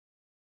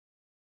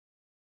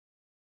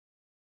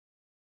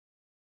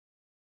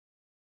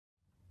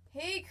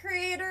Hey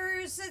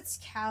creators, it's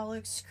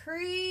Calix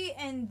Cree,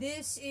 and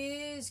this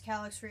is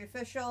Calix Cree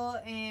Official,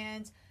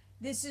 and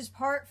this is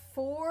part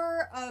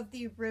 4 of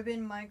the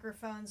Ribbon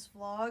Microphones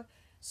vlog.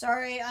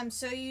 Sorry, I'm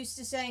so used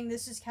to saying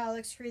this is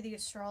Calix Cree the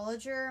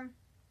Astrologer,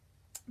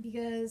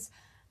 because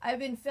I've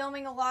been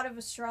filming a lot of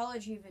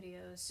astrology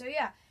videos. So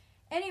yeah,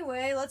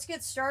 anyway, let's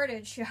get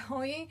started, shall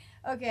we?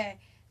 Okay,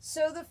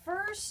 so the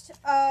first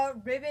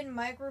ribbon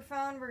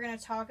microphone we're going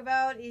to talk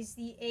about is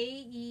the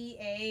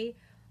AEA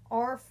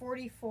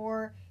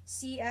R44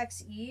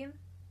 CXE,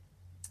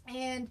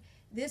 and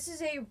this is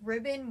a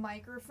ribbon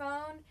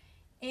microphone,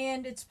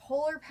 and its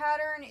polar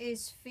pattern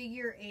is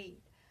figure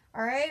 8.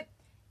 Alright,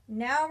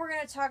 now we're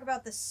going to talk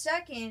about the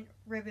second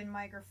ribbon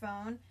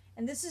microphone,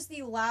 and this is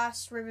the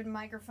last ribbon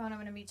microphone I'm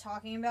going to be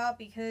talking about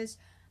because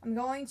I'm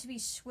going to be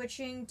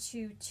switching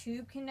to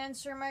tube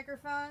condenser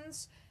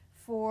microphones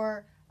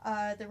for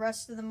the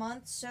rest of the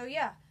month. So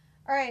yeah,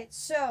 alright,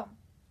 so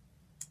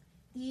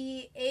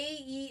the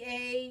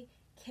AEA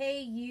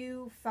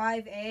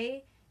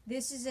KU5A.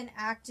 This is an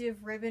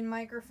active ribbon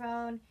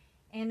microphone,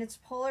 and its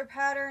polar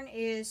pattern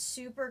is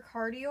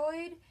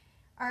supercardioid.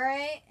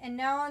 Alright, and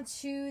now on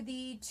to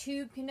the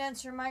tube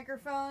condenser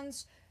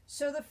microphones.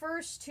 So the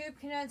first tube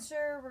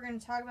condenser we're going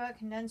to talk about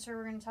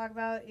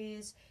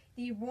is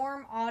the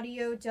Warm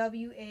Audio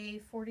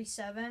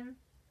WA47.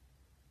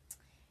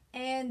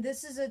 And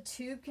this is a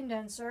tube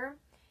condenser,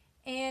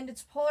 and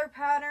its polar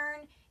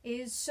pattern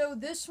is, so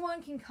this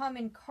one can come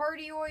in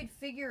cardioid,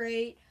 figure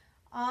 8,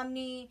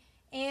 omni,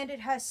 and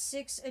it has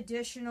 6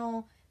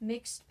 additional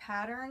mixed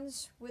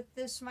patterns with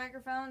this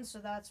microphone, so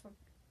that's what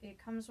it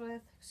comes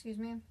with, excuse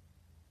me.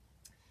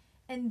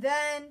 And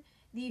then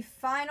the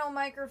final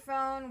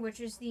microphone, which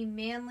is the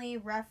Manly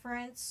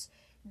Reference.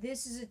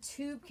 This is a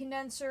tube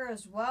condenser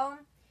as well,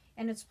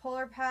 and its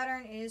polar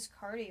pattern is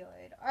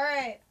cardioid.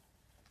 Alright,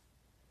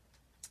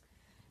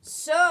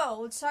 so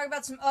let's talk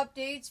about some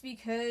updates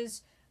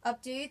because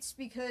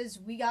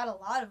we got a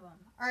lot of them.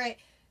 Alright,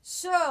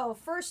 so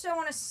first I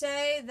want to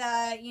say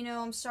that,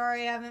 I'm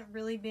sorry I haven't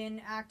really been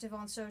active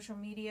on social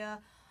media.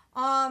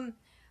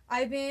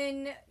 I've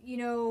been,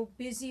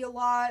 busy a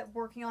lot,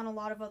 working on a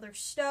lot of other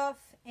stuff,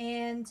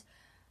 and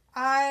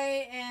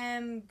I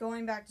am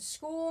going back to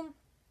school,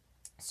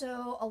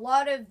 so a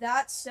lot of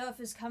that stuff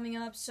is coming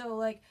up. So,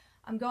 like,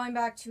 I'm going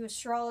back to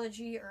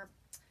astrology, or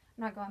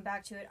I'm not going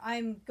back to it.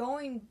 I'm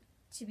going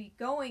to be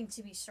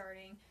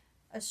starting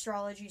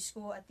astrology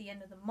school at the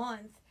end of the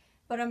month,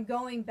 but I'm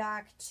going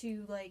back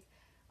to like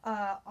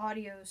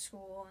audio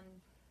school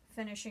and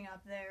finishing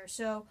up there.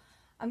 So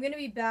I'm going to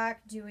be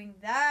back doing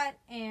that,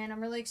 and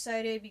I'm really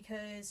excited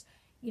because,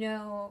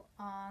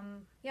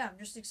 I'm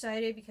just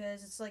excited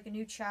because it's like a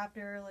new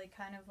chapter, like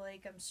kind of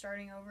like I'm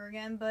starting over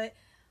again. But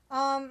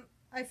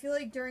I feel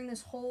like during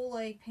this whole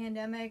like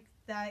pandemic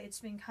that it's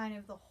been kind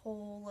of the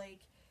whole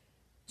like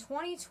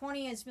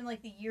 2020 has been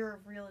like the year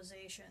of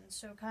realization.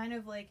 So kind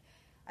of like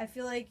I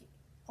feel like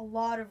a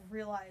lot of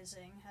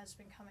realizing has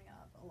been coming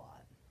up a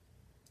lot.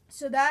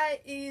 So that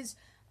is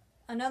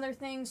another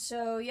thing.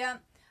 So yeah,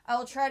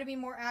 I'll try to be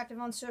more active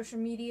on social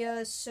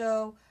media.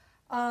 So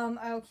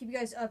I will keep you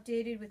guys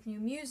updated with new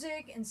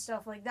music and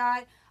stuff like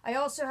that. I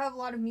also have a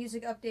lot of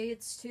music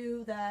updates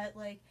too that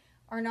like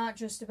are not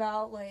just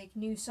about like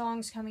new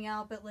songs coming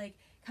out, but like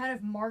kind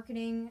of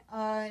marketing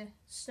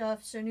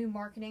stuff, so new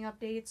marketing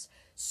updates.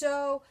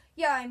 So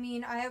yeah, I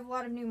mean, I have a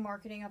lot of new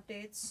marketing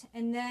updates.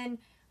 And then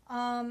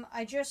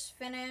I just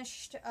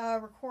finished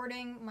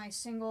recording my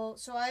single.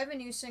 So I have a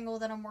new single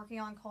that I'm working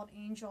on called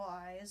Angel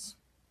Eyes,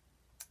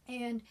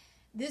 and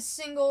this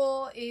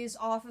single is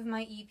off of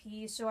my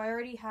EP. So I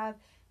already have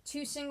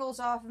 2 singles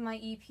off of my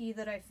EP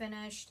that I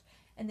finished,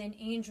 and then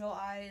Angel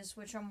Eyes,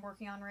 which I'm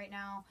working on right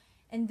now.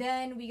 And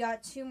then we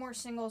got 2 more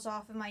singles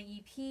off of my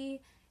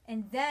EP,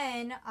 and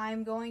then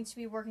I'm going to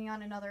be working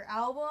on another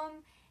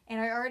album, and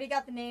I already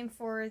got the name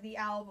for the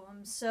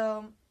album.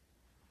 So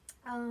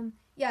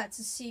yeah, it's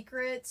a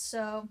secret.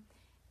 So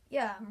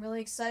yeah, I'm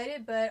really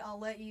excited, but I'll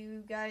let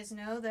you guys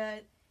know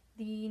that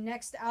the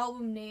next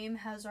album name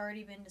has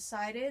already been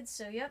decided.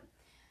 So yep.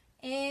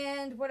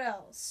 And what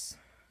else?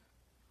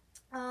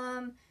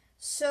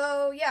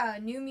 So yeah,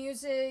 new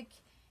music,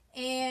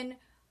 and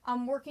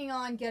I'm working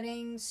on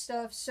getting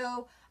stuff.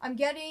 So I'm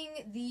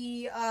getting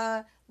the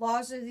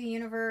Laws of the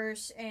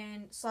Universe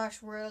and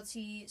 /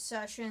 royalty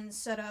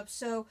sessions set up.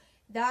 So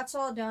that's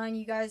all done.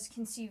 You guys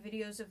can see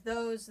videos of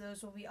those.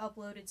 Those will be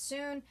uploaded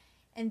soon.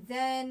 And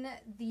then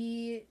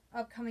the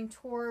upcoming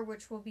tour,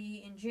 which will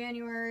be in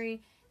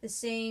January, the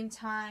same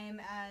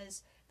time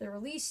as the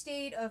release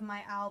date of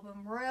my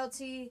album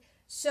Royalty.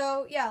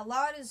 So yeah, a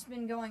lot has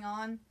been going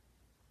on.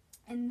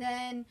 And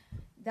then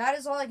that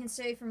is all I can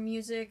say for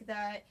music.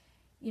 That,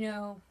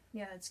 yeah,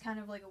 it's kind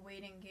of like a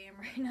waiting game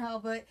right now.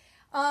 But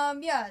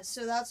yeah,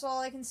 so that's all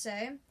I can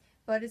say.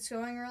 But it's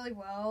going really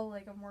well.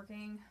 Like, I'm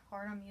working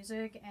hard on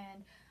music,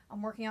 and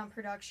I'm working on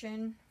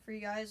production for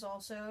you guys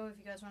also. If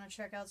you guys want to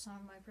check out some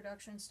of my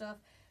production stuff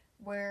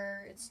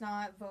where it's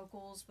not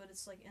vocals, but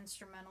it's like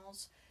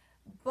instrumentals.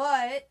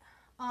 But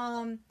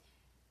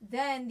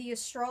Then the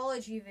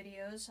astrology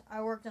videos,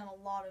 I worked on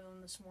a lot of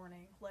them this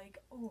morning. Like,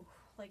 ooh,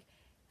 like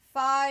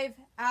 5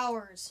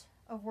 hours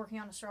of working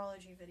on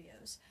astrology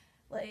videos.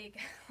 Like,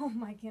 oh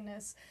my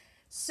goodness.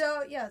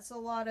 So, yeah, it's a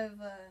lot of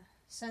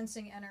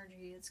sensing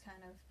energy. It's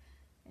kind of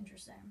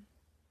interesting.